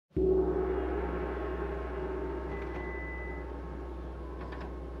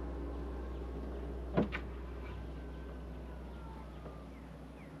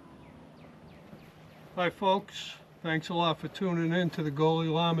Hi folks, thanks a lot for tuning in to the Goalie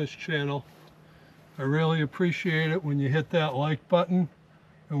Llamas channel. I really appreciate it when you hit that like button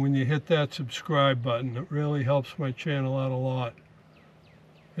and when you hit that subscribe button. It really helps my channel out a lot.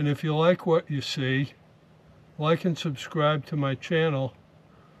 And if you like what you see, like and subscribe to my channel.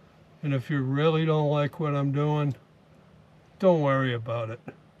 And if you really don't like what I'm doing, don't worry about it.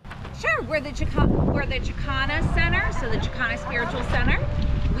 Sure, we're the Chacana Center, so the Chacana Spiritual Center.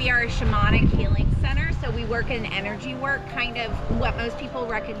 We are a shamanic healing center, so we work in energy work, kind of what most people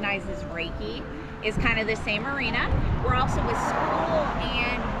recognize as Reiki, is kind of the same arena. We're also a school,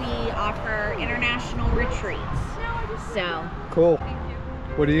 and we offer international retreats. So cool.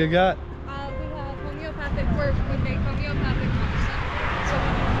 What do you got? We have homeopathic work. We make homeopathic medicine. So we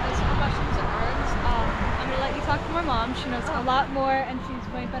do medicinal mushrooms and herbs. I'm going to let you talk to my mom. She knows a lot more, and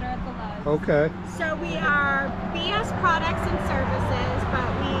she's way better at the lab. Okay. So we are BS Products and Services, but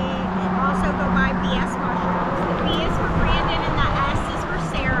we also go by BS Mushrooms. The B is for Brandon and the S is for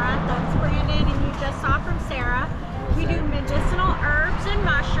Sarah. That's Brandon, and you just saw from Sarah. We do medicinal herbs and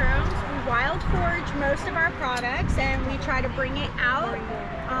mushrooms. We wild forage most of our products, and we try to bring it out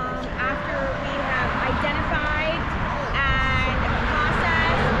after we have identified and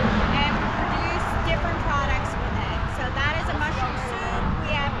processed and produce different products with it. So that is a mushroom soup.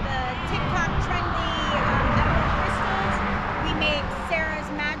 We have the TikTok trendy edible crystals. We make Sarah's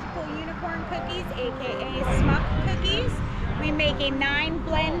magical unicorn cookies, aka Smuck cookies. We make a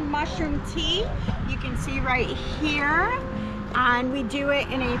 9-blend mushroom tea. You can see right here. And we do it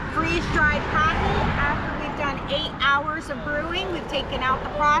in a freeze-dried packet. After we've done 8 hours of brewing, we've taken out the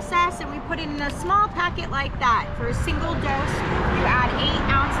process and we put it in a small packet like that. For a single dose, you add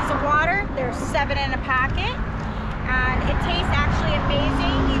 8 ounces of water. There's 7 in a packet. And it tastes actually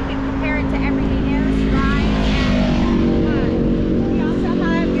amazing. You can compare it to everything else, dry and we also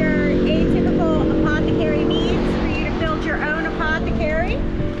have your atypical apothecary needs for you to build your own apothecary.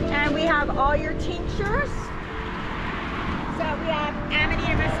 And we have all your tinctures. So we have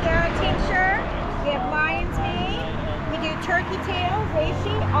Amanita muscaria tincture, we have lion's mane, we do turkey tail,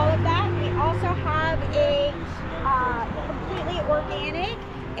 reishi, all of that. We also have a completely organic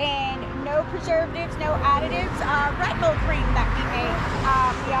and no preservatives, no additives, retinol cream that we make.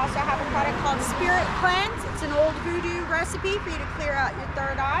 We also have a product called Spirit Cleanse. It's an old voodoo recipe for you to clear out your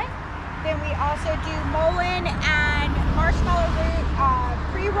third eye. Then we also do mullein and marshmallow root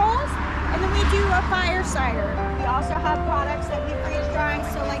pre-rolls. And then we do a fire cider. We also have products that we freeze dry.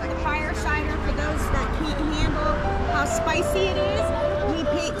 So like the fire cider, for those that can't handle how spicy it is, we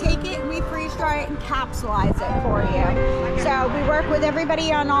take it and we freeze dry it and capsulize it for you. So we work with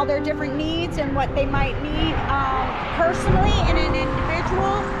everybody on all their different needs and what they might need personally in an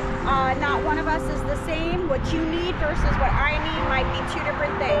individual. Not one of us is the same. What you need versus what I need might be 2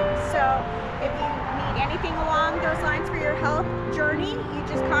 different things. So if you need anything along those lines for your health journey, you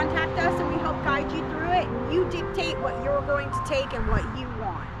just contact us and we help guide you through it. You dictate what you're going to take and what you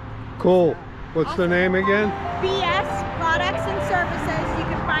want. Cool. What's the name again? BS Products and Services. You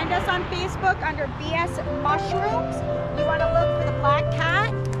can find us on Facebook under BS Mushrooms. You want to look for the black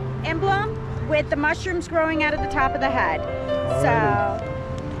cat emblem with the mushrooms growing out of the top of the head. So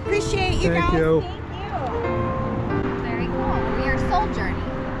appreciate you guys. Thank you. Thank you. very cool. We are Soul Journey.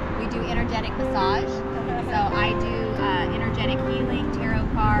 We do energetic massage. So I do energetic healing, tarot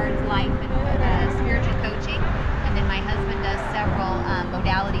cards, life and spiritual coaching. And then my husband does several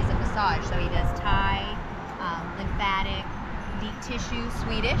modalities of massage. So he does Thai, lymphatic, deep tissue,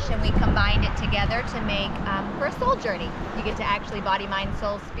 Swedish, and we combine it together to make for a soul journey. You get to actually body, mind,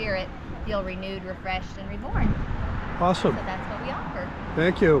 soul, spirit feel renewed, refreshed, and reborn. Awesome. So that's what we offer.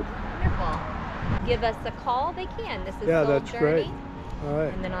 Thank you. Wonderful. Give us a call, they can. This is Yeah, Soul that's Journey. great. All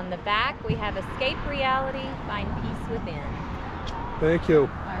right. And then on the back, we have Escape Reality, Find Peace Within. Thank you.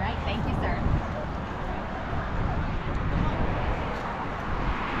 All right, thank you, sir.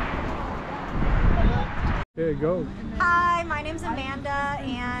 There you go. Hi, my name's Amanda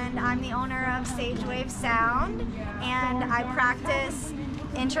and I'm the owner of Sage Wave Sound and I practice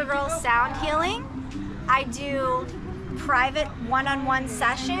integral sound healing. I do private one-on-one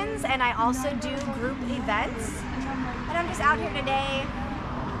sessions and I also do group events. And I'm just out here today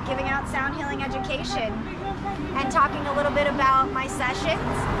giving out sound healing education and talking a little bit about my sessions.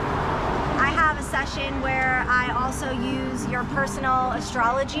 I have a session where I also use your personal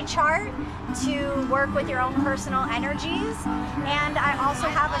astrology chart to work with your own personal energies, and I also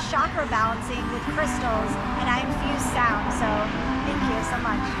have a chakra balancing with crystals, and I infuse sound, so thank you so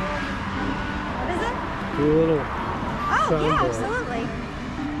much. What is it? Do a little Oh, yeah, absolutely.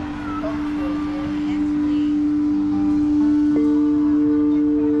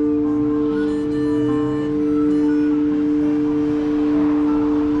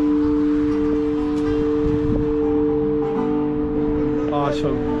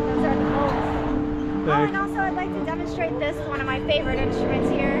 my favorite instruments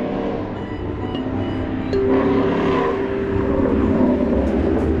here.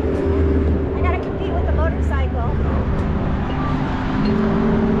 I gotta compete with the motorcycle.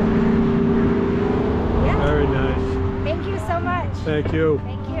 Yeah. Very nice. Thank you so much. Thank you.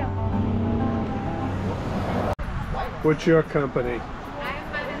 Thank you. What's your company?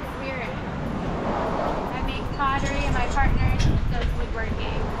 I'm Mother Spirit. I make pottery and my partner does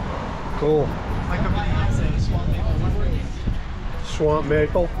woodworking. Cool. My company is Swamp Ape Woodworking. Swamp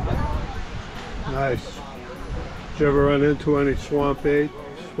Maple? Nice. Did you ever run into any swamp apes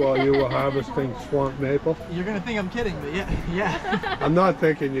while you were harvesting swamp maple? You're gonna think I'm kidding, but yeah. I'm not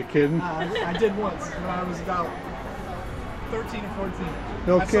thinking you're kidding. I did once when I was about 13 or 14.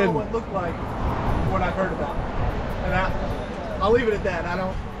 No I kidding. saw what looked like what I've heard about, and I'll leave it at that. I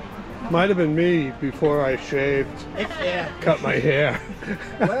don't. Might have been me before I shaved, Yeah. cut my hair.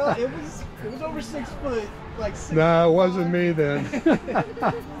 Well, it was over 6 foot, like 6. Nah, it wasn't me then.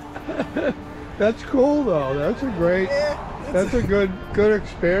 That's cool though. That's a great. That's a good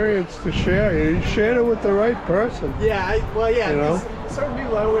experience to share. You shared it with the right person. Yeah, yeah. You know? Certain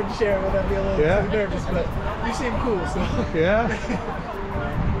people I wouldn't share it with. I'd be a little Yeah. too nervous, but you seem cool, so. Yeah.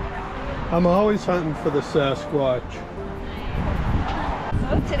 I'm always hunting for the Sasquatch.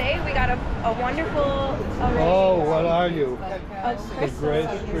 So today we got a wonderful array Oh, what are you? of The crystals.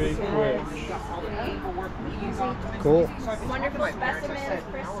 Gray Street Witch. Cool. Wonderful specimens of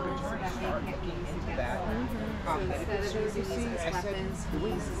crystals.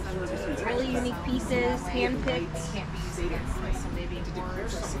 Really unique pieces, hand-picked.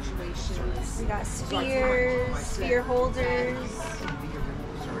 We got spheres, sphere holders,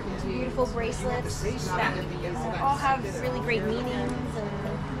 beautiful bracelets that all have really great meanings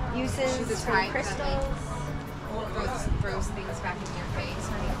and uses for crystals. Throws things back in your face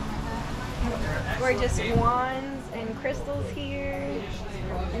or anything like that. Gorgeous wands and crystals here.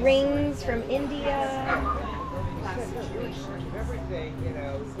 Rings from India.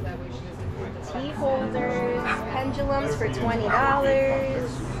 Tea holders, pendulums for $20.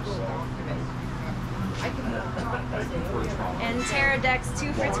 And tarot decks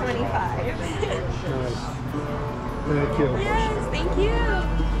 2 for $25. Nice. Thank you. Yes, thank you.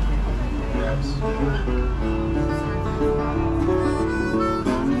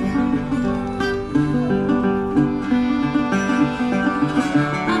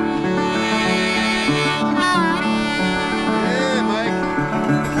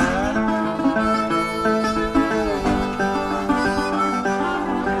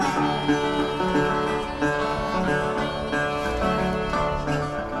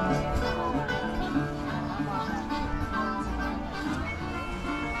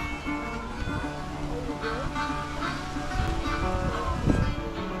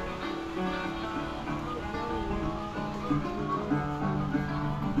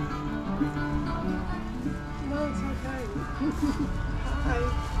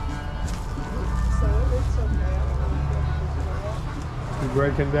 You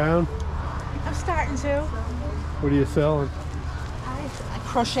breaking down? I'm starting to. What are you selling? I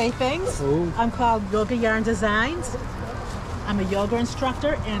crochet things. Ooh. I'm called Yoga Yarn Designs. I'm a yoga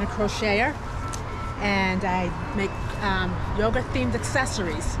instructor and a crocheter. And I make yoga themed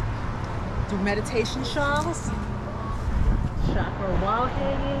accessories. Do meditation shawls, chakra wall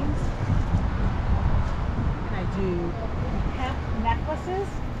hangings, and I do hemp necklaces.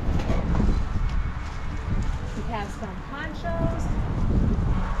 We have some ponchos.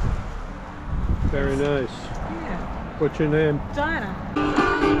 Very nice. Yeah, What's your name? Donna.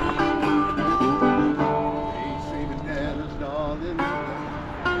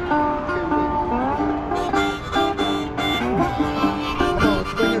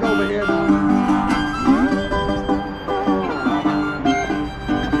 Bring it over here.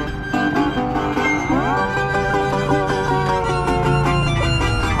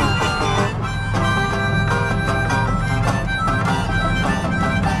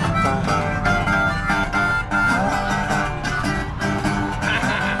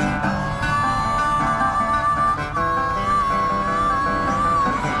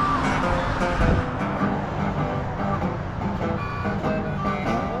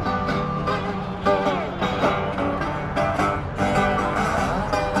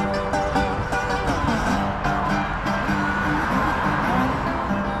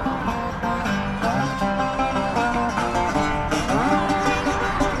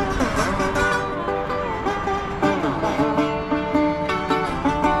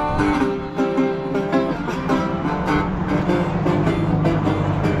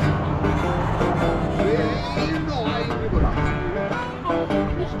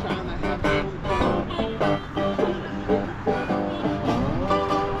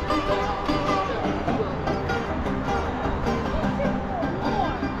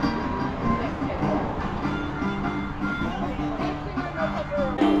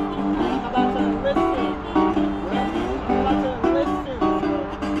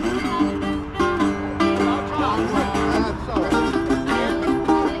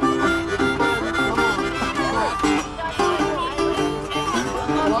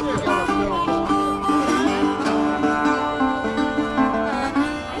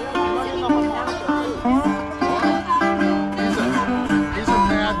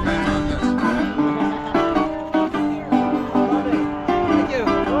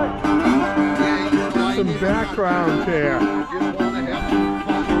 background here. Just wanna have some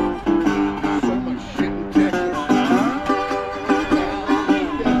fun. So much shit in Texas.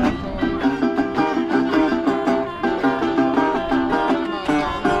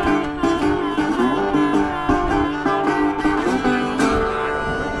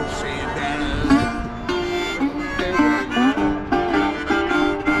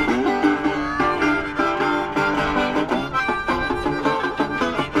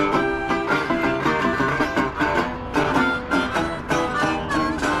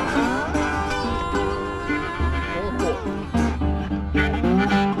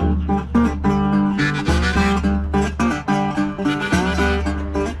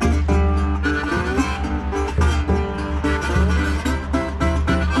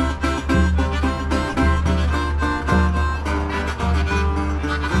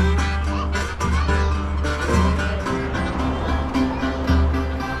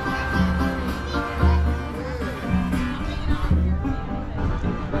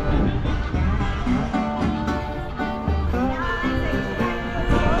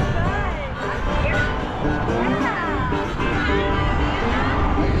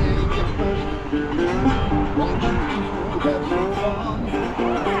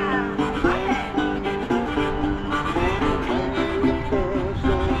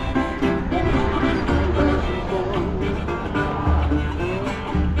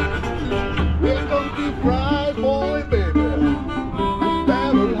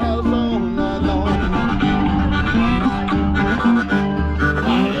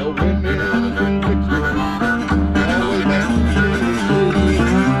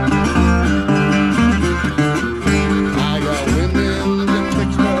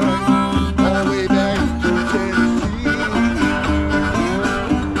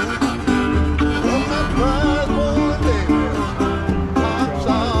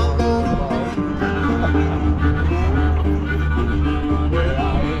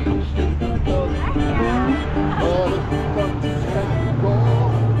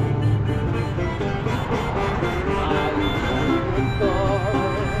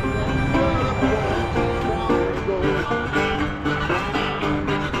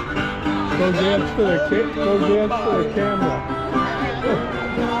 Go dance for the camera.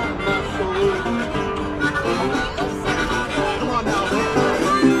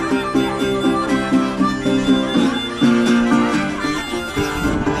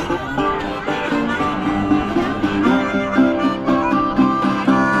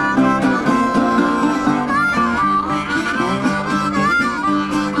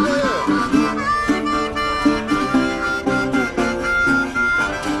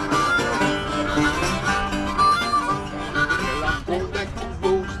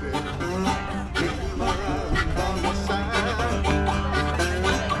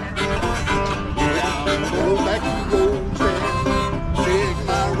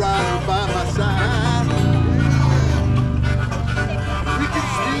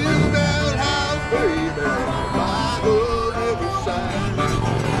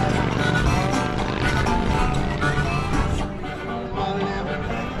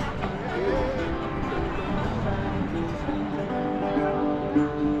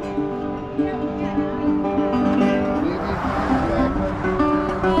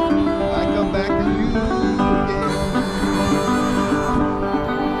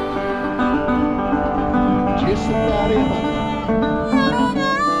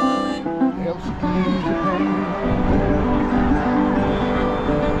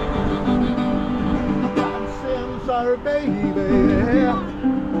 Sorry, baby,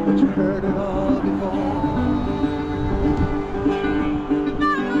 but you heard it all before.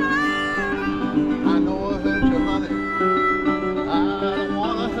 I know I hurt you, honey. I don't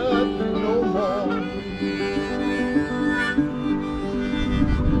wanna hurt you no more.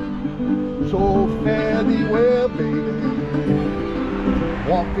 So fare thee well, baby,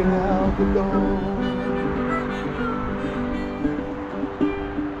 walking out the door.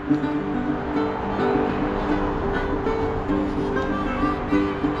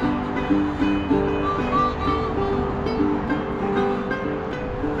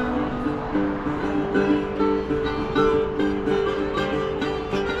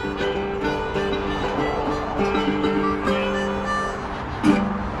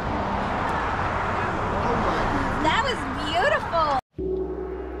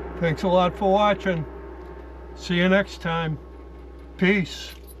 Thanks a lot for watching. See you next time.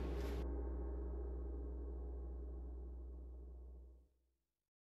 Peace.